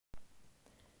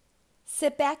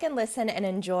Sit back and listen and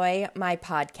enjoy my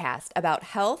podcast about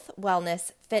health, wellness,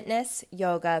 fitness,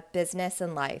 yoga, business,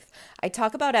 and life. I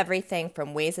talk about everything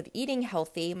from ways of eating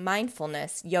healthy,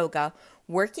 mindfulness, yoga,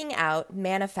 working out,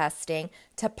 manifesting,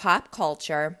 to pop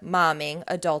culture, momming,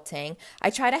 adulting. I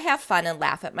try to have fun and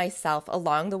laugh at myself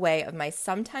along the way of my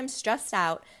sometimes stressed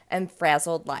out and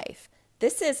frazzled life.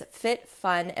 This is Fit,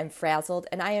 Fun, and Frazzled,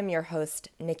 and I am your host,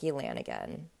 Nikki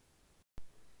Lanigan.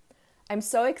 I'm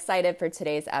so excited for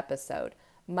today's episode.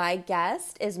 My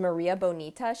guest is Maria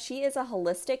Bonita. She is a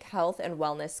holistic health and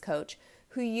wellness coach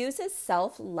who uses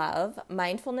self-love,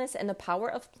 mindfulness, and the power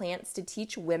of plants to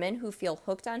teach women who feel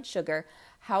hooked on sugar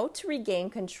how to regain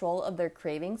control of their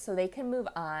cravings so they can move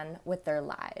on with their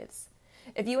lives.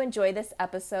 If you enjoy this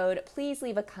episode, please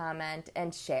leave a comment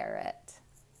and share it.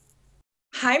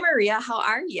 Hi, Maria. How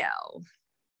are you?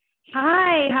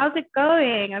 Hi, how's it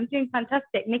going? I'm doing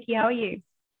fantastic. Nikki, how are you?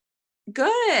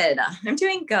 Good. I'm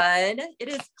doing good. It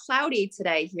is cloudy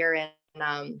today here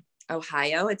in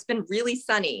Ohio. It's been really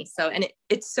sunny.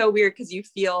 It's so weird because you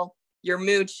feel your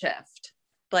mood shift.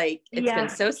 Like it's been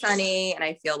so sunny and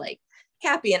I feel like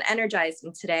happy and energized.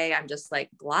 And today I'm just like,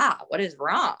 blah, what is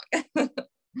wrong?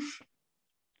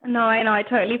 No, I know. I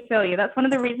totally feel you. That's one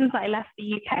of the reasons I left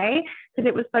the UK, because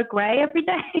it was so gray every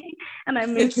day. And I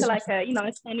moved to like a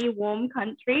sunny, warm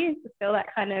country to feel that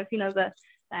kind of, the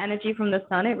energy from the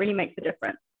sun. It really makes a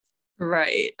difference.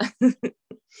 Right.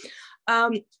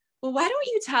 Well, why don't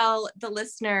you tell the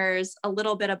listeners a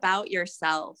little bit about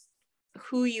yourself,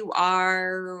 who you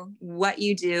are, what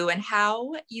you do, and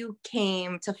how you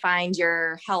came to find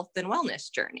your health and wellness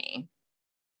journey?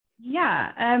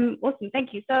 Yeah. Awesome.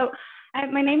 Thank you. So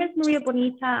my name is Maria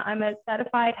Bonita. I'm a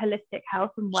certified holistic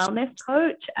health and wellness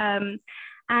coach.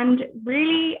 And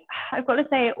really, I've got to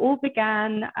say, it all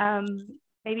began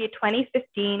maybe in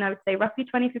 2015, I would say roughly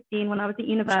 2015, when I was at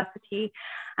university.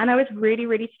 And I was really,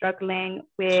 really struggling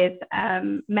with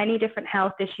many different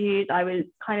health issues. I was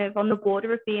kind of on the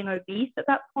border of being obese at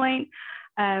that point.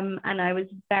 And I was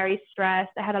very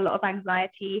stressed. I had a lot of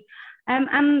anxiety.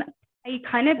 And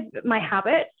my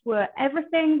habits were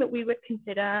everything that we would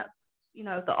consider,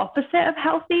 the opposite of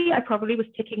healthy. I probably was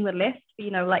ticking the list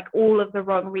for, like all of the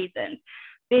wrong reasons.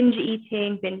 Binge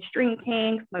eating, binge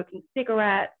drinking, smoking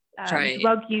cigarettes,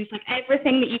 drug use, like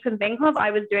everything that you can think of, I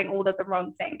was doing all of the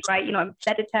wrong things, right? I'm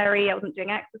sedentary, I wasn't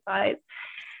doing exercise.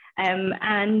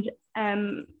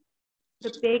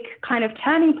 The big kind of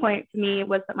turning point for me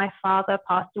was that my father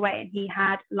passed away and he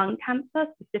had lung cancer,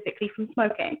 specifically from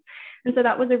smoking. And so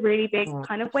that was a really big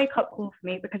kind of wake up call for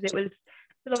me, because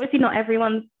obviously not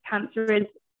everyone's cancer is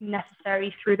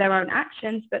necessary through their own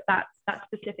actions, but that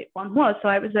specific one was. So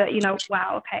I was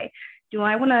wow, okay, do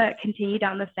I want to continue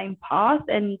down the same path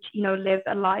and, live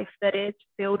a life that is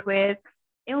filled with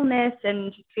illness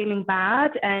and feeling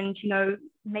bad and,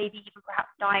 maybe even perhaps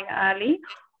dying early?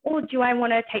 Or do I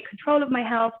want to take control of my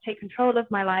health, take control of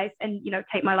my life and,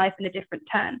 take my life in a different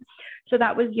turn? So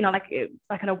that was,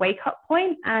 like a wake up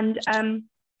point. And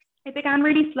it began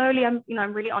really slowly.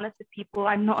 I'm really honest with people.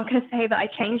 I'm not going to say that I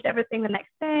changed everything the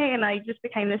next day and I just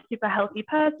became this super healthy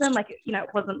person. It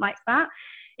wasn't like that.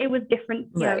 It was different,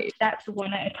 steps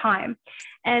one at a time.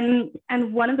 And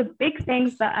one of the big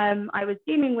things that I was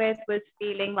dealing with was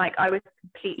feeling like I was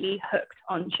completely hooked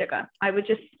on sugar. I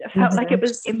felt like it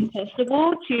was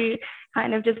impossible to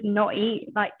kind of just not eat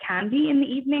like candy in the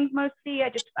evenings mostly.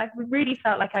 I really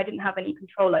felt like I didn't have any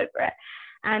control over it.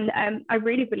 And I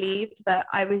really believed that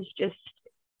I was just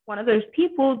one of those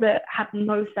people that had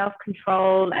no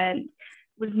self-control and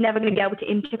was never going to be able to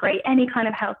integrate any kind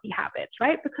of healthy habits,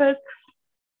 right? Because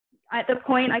at the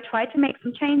point I tried to make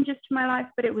some changes to my life,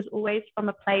 but it was always from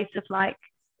a place of like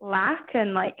lack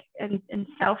and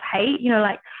self-hate,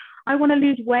 I want to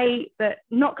lose weight, but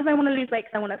not because I want to lose weight,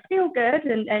 because I want to feel good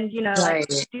and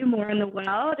do more in the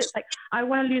world. It's like, I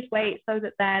want to lose weight so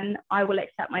that then I will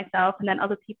accept myself and then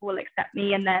other people will accept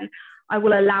me and then I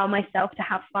will allow myself to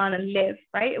have fun and live,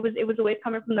 right? It was always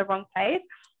coming from the wrong place.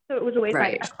 So it was always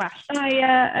like a crash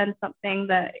diet and something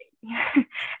that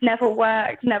never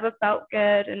worked, never felt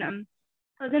good. And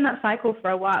I was in that cycle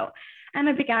for a while. And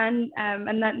I began,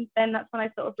 and then that's when I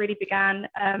sort of really began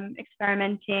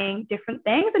experimenting different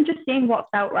things and just seeing what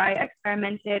felt right. I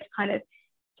experimented kind of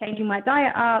changing my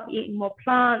diet up, eating more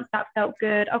plants. That felt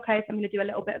good. Okay, so I'm going to do a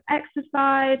little bit of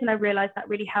exercise. And I realized that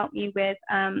really helped me with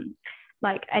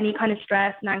like any kind of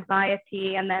stress and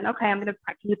anxiety. And then, okay, I'm going to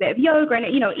practice a bit of yoga and,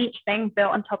 each thing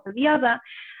built on top of the other.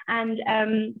 And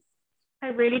I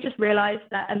really just realized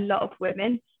that a lot of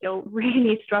women still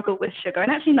really struggle with sugar,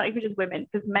 and actually not even just women,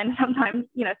 because men sometimes,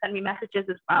 send me messages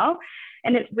as well.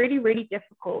 And it's really, really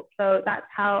difficult. So that's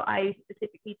how I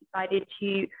specifically decided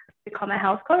to become a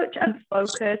health coach and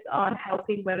focus on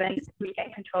helping women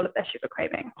regain control of their sugar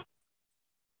craving.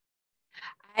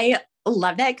 I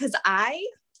love that, because I'm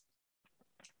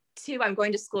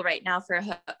going to school right now for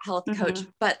a health coach,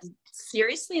 but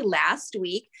seriously, last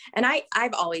week, and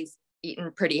I've always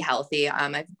eaten pretty healthy.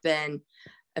 I've been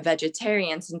a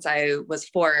vegetarian since I was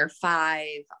 4 or 5.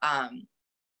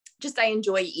 I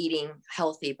enjoy eating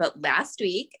healthy, but last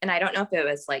week, and I don't know if it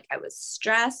was like I was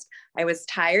stressed, I was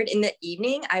tired in the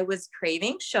evening, I was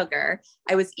craving sugar.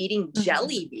 I was eating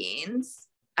jelly beans.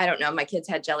 I don't know. My kids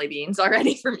had jelly beans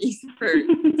already for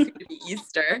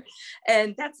Easter.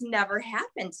 And that's never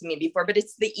happened to me before, but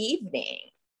it's the evening.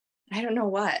 I don't know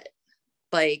what,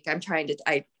 I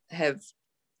have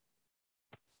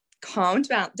calmed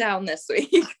down this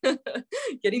week,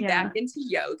 getting back into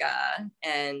yoga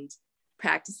and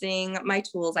practicing my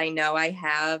tools I know I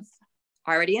have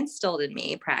already instilled in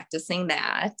me, practicing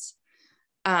that.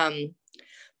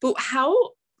 But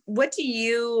what do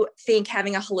you think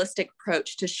having a holistic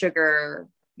approach to sugar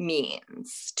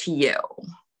means to you?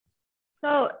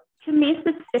 So to me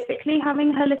specifically,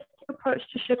 having a holistic approach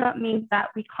to sugar means that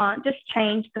we can't just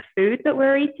change the food that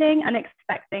we're eating and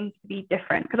expect things to be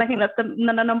different. Because I think that's the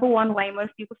number one way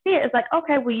most people see it is like,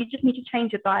 okay, well, you just need to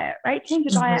change your diet, right?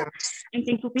 Change your diet and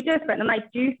things will be different. And I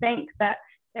do think that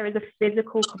there is a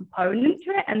physical component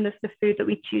to it, and the food that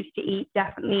we choose to eat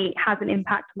definitely has an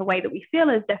impact on the way that we feel,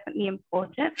 is definitely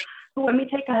important. But when we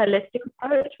take a holistic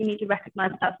approach, we need to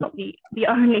recognize that's not the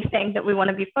only thing that we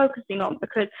want to be focusing on,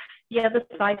 because the other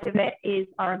side of it is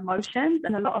our emotions.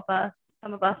 And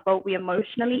some of us, we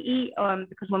emotionally eat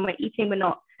because when we're eating, we're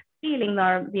not feeling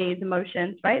these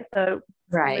emotions, right? So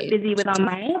we're busy with our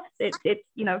mouths. It's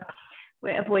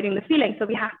we're avoiding the feeling. So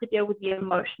we have to deal with the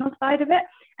emotional side of it.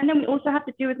 And then we also have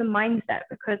to do with the mindset,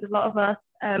 because a lot of us,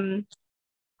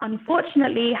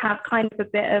 unfortunately, have kind of a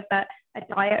bit of a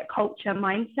diet culture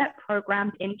mindset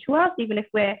programmed into us, even if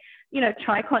we're,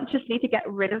 try consciously to get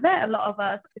rid of it. A lot of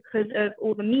us, because of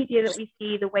all the media that we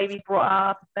see, the way we brought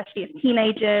up, especially as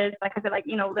teenagers, like I said,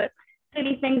 the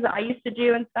silly things that I used to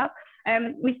do and stuff,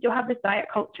 we still have this diet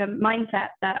culture mindset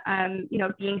that,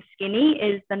 being skinny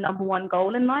is the number one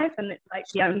goal in life, and it's like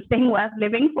the only thing worth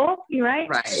living for, right?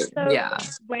 Right. So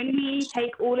when we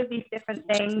take all of these different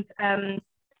things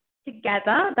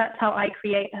together, that's how I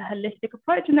create a holistic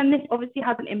approach. And then this obviously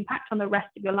has an impact on the rest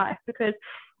of your life, because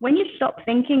when you stop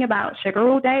thinking about sugar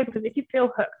all day, because if you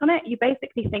feel hooked on it, you're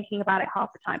basically thinking about it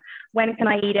half the time. When can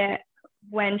I eat it?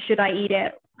 When should I eat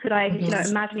it? Could I,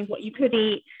 imagining what you could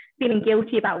eat, feeling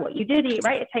guilty about what you did eat,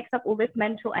 right? It takes up all this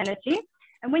mental energy.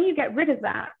 And when you get rid of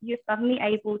that, you're suddenly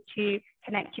able to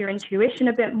connect your intuition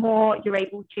a bit more. You're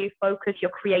able to focus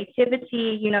your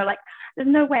creativity. There's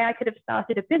no way I could have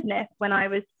started a business when I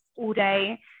was all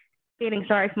day feeling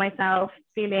sorry for myself,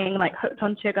 feeling like hooked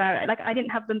on sugar. I didn't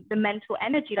have the mental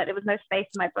energy, there was no space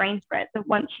in my brain for it. So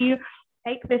once you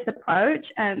take this approach,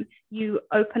 you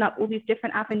open up all these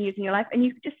different avenues in your life, and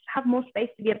you just have more space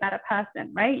to be a better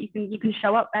person, right? You can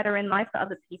show up better in life for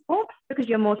other people because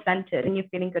you're more centered and you're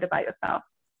feeling good about yourself.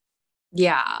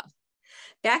 Yeah.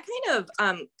 That kind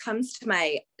of comes to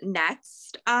my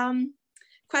next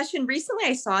question. Recently,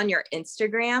 I saw on your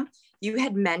Instagram, you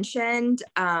had mentioned,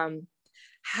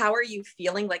 how are you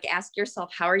feeling? Ask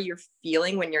yourself, how are you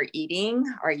feeling when you're eating?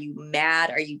 Are you mad?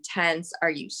 Are you tense?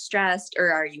 Are you stressed?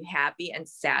 Or are you happy and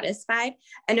satisfied?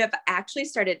 And I've actually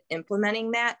started implementing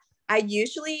that. I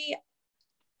usually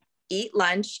eat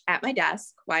lunch at my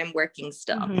desk while I'm working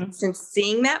still. Since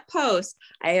seeing that post,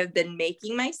 I have been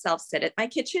making myself sit at my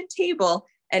kitchen table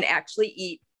and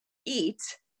actually eat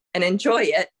and enjoy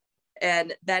it,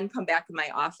 and then come back in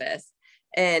my office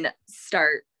and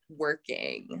start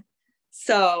working.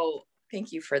 So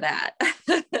thank you for that.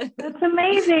 That's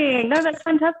amazing. No, that's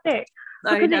fantastic.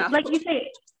 Because like you say,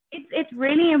 it's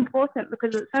really important,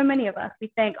 because so many of us,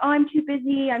 we think, oh, I'm too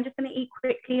busy, I'm just going to eat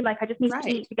quickly, I just need to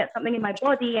eat to get something in my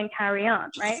body and carry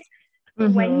on, right?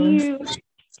 When you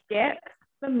skip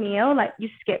the meal, you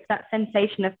skip that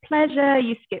sensation of pleasure,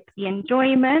 you skip the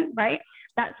enjoyment, right?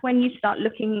 That's when you start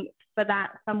looking for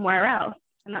that somewhere else.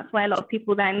 And that's why a lot of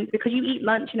people then, because you eat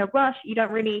lunch in a rush,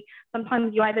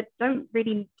 sometimes you either don't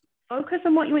really focus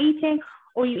on what you're eating,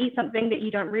 or you eat something that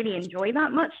you don't really enjoy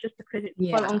that much just because it's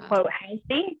quote unquote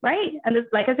healthy, right? And there's,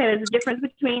 like I said, there's a difference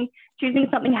between choosing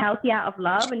something healthy out of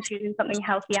love and choosing something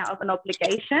healthy out of an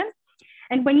obligation.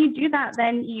 And when you do that,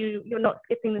 then you're not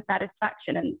skipping the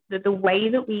satisfaction. And the way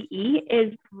that we eat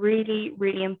is really,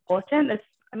 really important.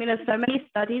 There's so many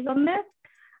studies on this.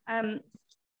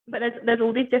 but there's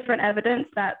all these different evidence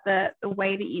that the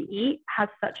way that you eat has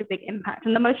such a big impact.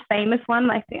 And the most famous one,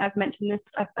 I think I've mentioned this,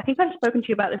 I think I've spoken to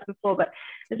you about this before, but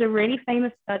there's a really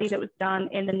famous study that was done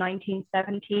in the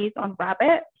 1970s on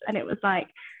rabbits. And it was like,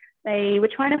 they were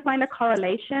trying to find a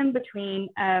correlation between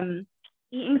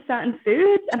eating certain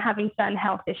foods and having certain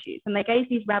health issues. And they gave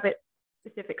these rabbits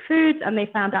specific foods, and they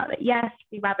found out that yes,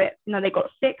 the rabbits, they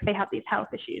got sick, they had these health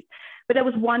issues. But there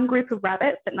was one group of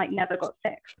rabbits that like never got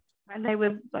sick. And they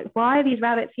were like, why are these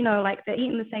rabbits, like they're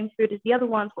eating the same food as the other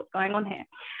ones, what's going on here?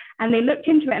 And they looked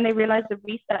into it and they realized the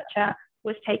researcher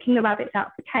was taking the rabbits out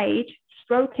of the cage,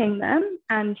 stroking them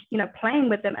and, playing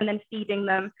with them and then feeding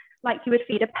them like you would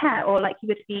feed a pet or like you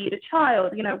would feed a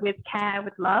child, with care,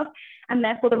 with love. And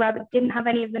therefore the rabbits didn't have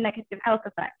any of the negative health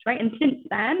effects, right? And since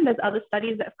then, there's other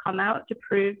studies that have come out to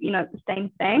prove, the same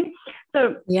thing.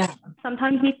 So yeah,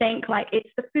 sometimes we think like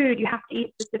it's the food, you have to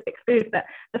eat specific food. But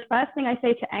the first thing I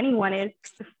say to anyone is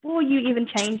before you even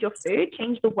change your food,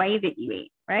 change the way that you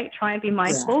eat, right? Try and be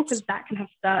mindful because that can have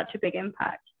such a big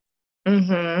impact.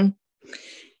 Mm-hmm.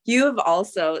 You have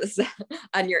also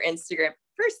on your Instagram,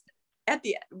 first,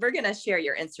 we're going to share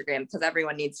your Instagram because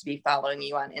everyone needs to be following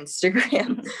you on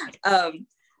Instagram.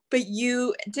 But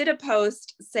you did a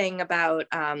post saying about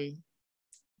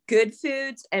good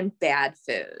foods and bad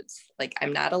foods. Like,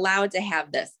 I'm not allowed to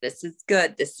have this. This is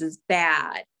good. This is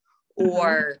bad. Mm-hmm.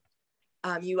 Or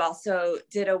you also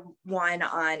did a one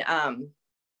on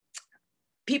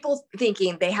people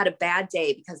thinking they had a bad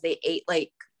day because they ate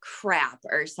like crap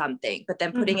or something, but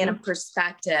then putting in a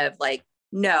perspective, like,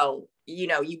 no,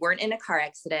 you weren't in a car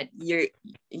accident. You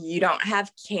don't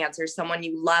have cancer. Someone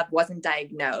you love wasn't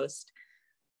diagnosed.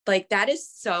 Like, that is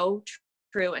so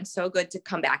true and so good to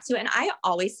come back to. And I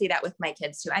always see that with my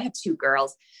kids too. I have 2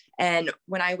 girls. And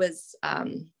when I was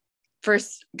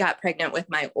first got pregnant with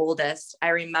my oldest, I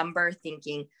remember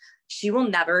thinking she will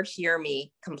never hear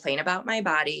me complain about my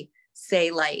body,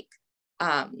 say like,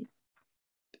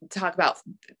 talk about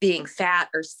being fat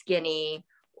or skinny,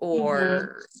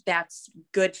 or that's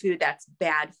good food, that's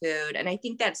bad food. And I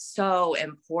think that's so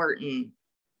important,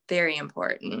 very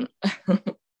important.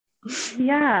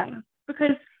 Yeah,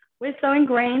 because we're so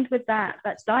ingrained with that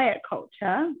diet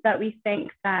culture that we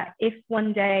think that if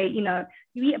one day, you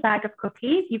eat a bag of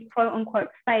cookies, you've quote unquote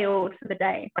failed for the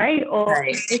day, right? Or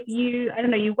if you, I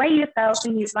don't know, you weigh yourself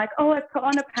and you're like, oh, I put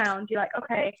on a pound, you're like,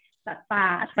 okay, that's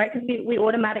bad, right? Because we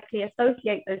automatically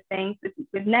associate those things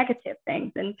with negative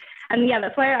things. And yeah,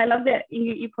 that's why I love that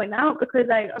you point out,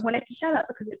 because I wanted to share that,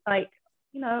 because it's like,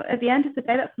 at the end of the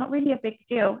day, that's not really a big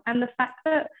deal. And the fact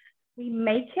that we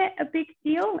make it a big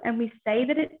deal and we say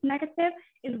that it's negative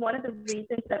is one of the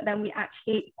reasons that then we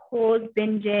actually cause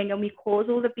binging and we cause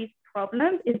all of these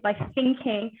problems, is by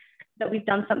thinking that we've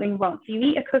done something wrong. So you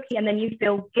eat a cookie and then you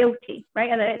feel guilty, right?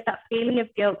 And then it's that feeling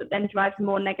of guilt that then drives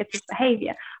more negative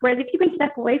behavior. Whereas if you can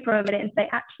step away for a minute and say,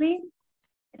 actually,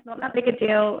 it's not that big a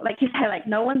deal. Like you said, like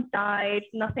no one's died,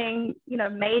 nothing,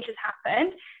 major's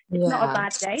happened. It's not a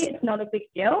bad day. It's not a big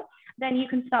deal. Then you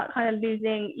can start kind of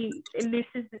it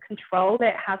loses the control that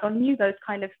it has on you, those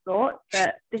kind of thoughts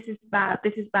that this is bad,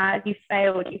 you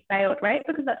failed, right?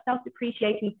 Because that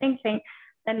self-depreciating thinking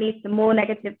then leads to more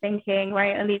negative thinking,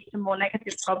 right? And leads to more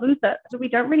negative problems that we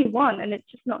don't really want, and it's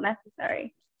just not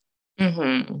necessary.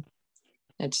 Mm-hmm.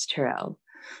 That's true.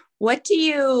 What do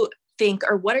you think,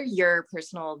 or what are your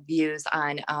personal views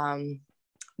on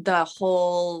the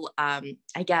whole, I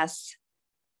guess,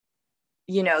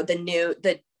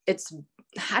 it's,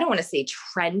 I don't want to say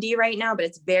trendy right now, but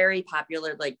it's very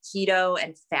popular, like keto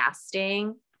and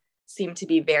fasting seem to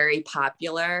be very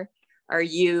popular. Are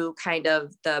you kind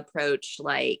of the approach,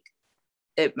 like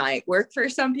it might work for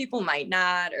some people, might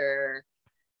not, or?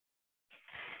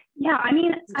 Yeah, I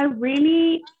mean, I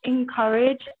really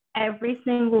encourage every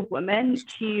single woman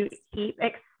to keep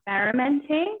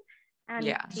experimenting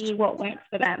and see what works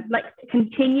for them. Like,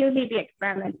 continually be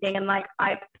experimenting. And like,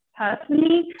 I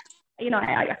personally,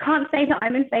 I can't say that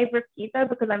I'm in favor of keto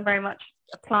because I'm very much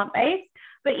plant-based,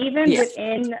 but even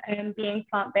within being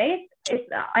plant-based,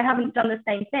 I haven't done the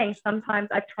same thing. Sometimes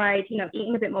I've tried,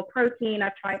 eating a bit more protein.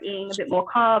 I've tried eating a bit more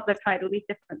carbs. I've tried all these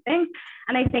different things.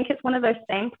 And I think it's one of those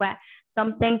things where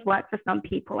some things work for some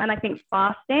people. And I think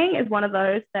fasting is one of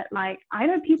those that, like, I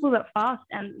know people that fast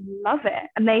and love it,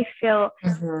 and they feel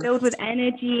filled with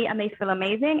energy and they feel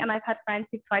amazing. And I've had friends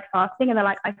who've tried fasting and they're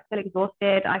like, I feel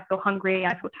exhausted, I feel hungry,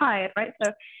 I feel tired, right?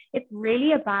 So it's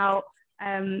really about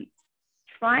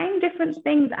trying different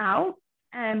things out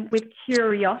with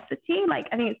curiosity. Like,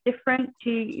 I think it's different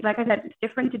to, like I said, it's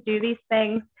different to do these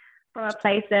things from a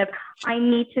place of, I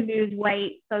need to lose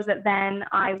weight so that then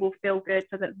I will feel good,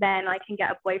 so that then I can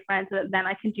get a boyfriend, so that then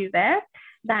I can do this.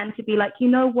 than to be like, you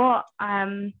know what,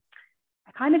 I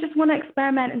kind of just want to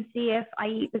experiment and see if I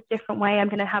eat this different way, I'm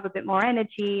going to have a bit more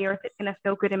energy, or if it's going to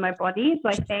feel good in my body. So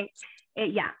I think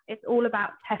it's all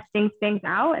about testing things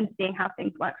out and seeing how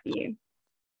things work for you.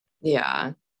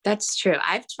 Yeah, that's true.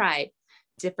 I've tried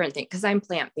different things because I'm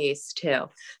plant-based too.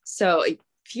 So a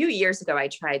few years ago, I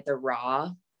tried the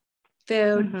raw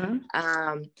food.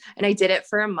 And I did it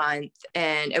for a month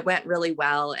and it went really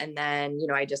well. And then,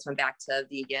 I just went back to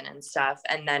vegan and stuff.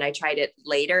 And then I tried it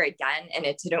later again and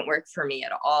it didn't work for me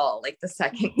at all. Like the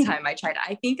second time I tried,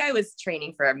 I think I was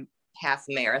training for a half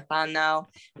marathon though.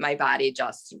 My body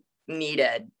just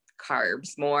needed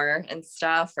carbs more and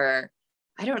stuff, or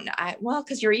I don't know.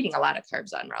 Cause you're eating a lot of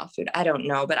carbs on raw food. I don't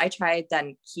know, but I tried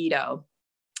then keto,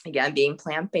 again, being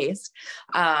plant-based.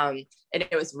 And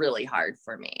it was really hard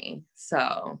for me.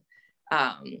 So,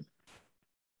 I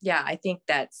think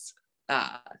that's,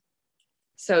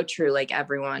 so true. Like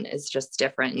everyone is just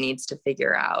different, needs to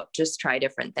figure out, just try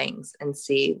different things and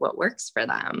see what works for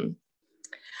them.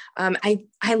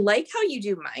 I like how you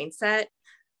do mindset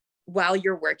while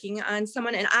you're working on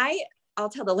someone. And I'll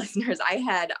tell the listeners, I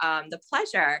had the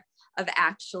pleasure of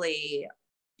actually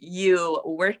you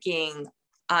working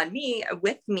on me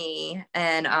with me,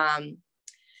 and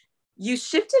you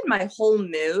shifted my whole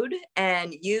mood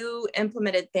and you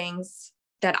implemented things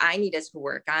that I needed to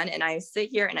work on. And I sit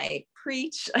here and I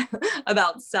preach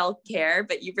about self-care,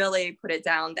 but you really put it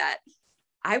down that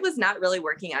I was not really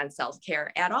working on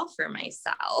self-care at all for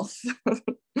myself.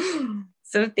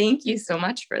 So thank you so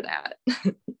much for that.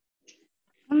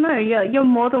 No, you're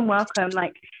more than welcome.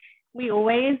 Like we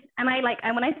always, and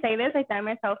when I say this, I say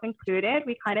myself included,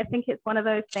 we kind of think it's one of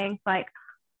those things like,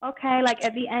 okay, like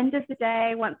at the end of the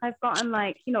day, once I've gotten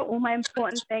all my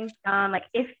important things done, like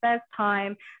if there's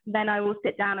time, then I will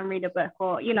sit down and read a book,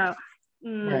 or,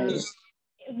 Right.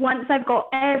 Once I've got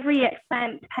every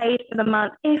expense paid for the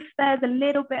month, if there's a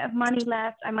little bit of money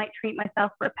left, I might treat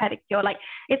myself for a pedicure. Like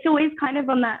it's always kind of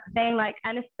on that thing, like,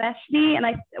 and especially,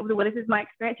 this is my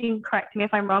experience, you can correct me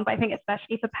if I'm wrong, but I think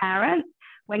especially for parents,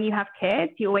 when you have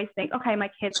kids, you always think, okay,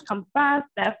 my kids come first,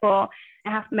 therefore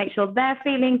I have to make sure they're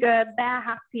feeling good, they're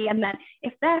happy. And then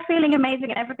if they're feeling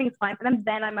amazing and everything's fine for them,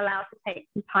 then I'm allowed to take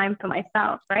some time for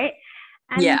myself, right?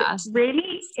 And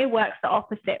really, it works the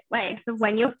opposite way. So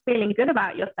when you're feeling good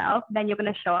about yourself, then you're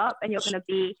going to show up and you're going to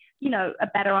be, a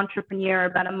better entrepreneur, a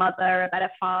better mother, a better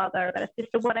father, a better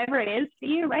sister, whatever it is for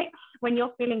you, right? When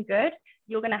you're feeling good,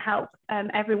 you're going to help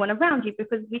everyone around you,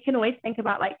 because we can always think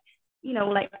about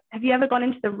have you ever gone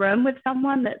into the room with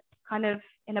someone that's kind of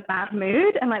in a bad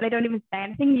mood and they don't even say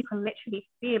anything? You can literally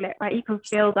feel it, right? You can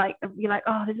feel like you're like,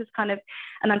 oh, this is kind of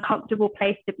an uncomfortable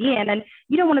place to be in, and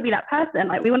you don't want to be that person.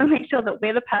 Like we want to make sure that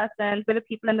we're the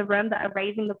people in the room that are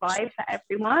raising the vibe for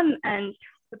everyone, and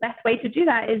the best way to do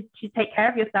that is to take care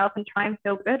of yourself and try and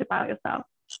feel good about yourself.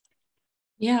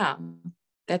 Yeah,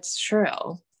 that's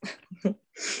true.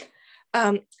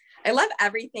 I love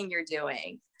everything you're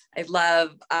doing. I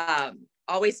love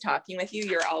always talking with you.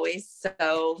 You're always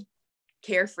so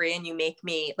carefree, and you make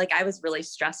me, I was really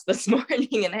stressed this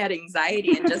morning and had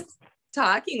anxiety, and just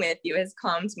talking with you has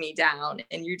calmed me down,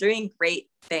 and you're doing great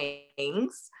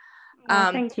things.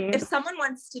 Thank you. If someone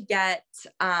wants to get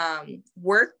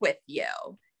work with you,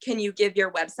 can you give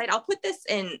your website? I'll put this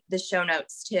in the show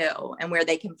notes too, and where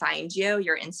they can find you,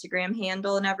 your Instagram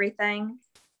handle and everything.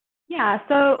 Yeah,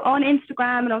 so on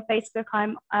Instagram and on Facebook,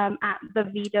 I'm at The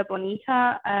Vida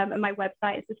Bonita, and my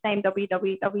website is the same,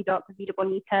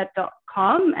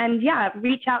 www.thevidabonita.com. And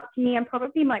reach out to me. I'm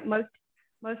probably most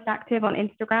active on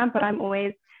Instagram, but I'm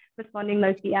always responding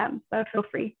those DMs, so feel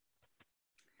free.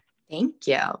 Thank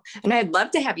you. And I'd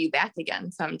love to have you back again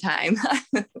sometime.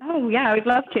 Oh yeah, I would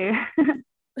love to.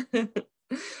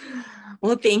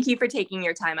 Well, thank you for taking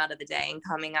your time out of the day and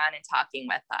coming on and talking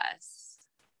with us.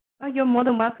 Oh, you're more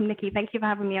than welcome, Nikki. Thank you for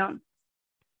having me on.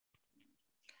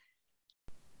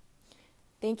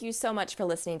 Thank you so much for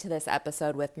listening to this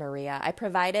episode with Maria. I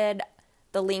provided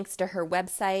the links to her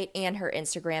website and her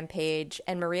Instagram page,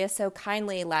 and Maria so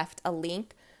kindly left a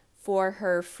link for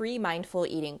her free mindful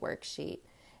eating worksheet.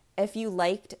 If you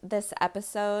liked this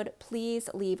episode, please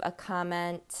leave a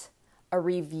comment, a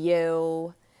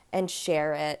review, and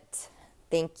share it.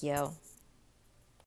 Thank you.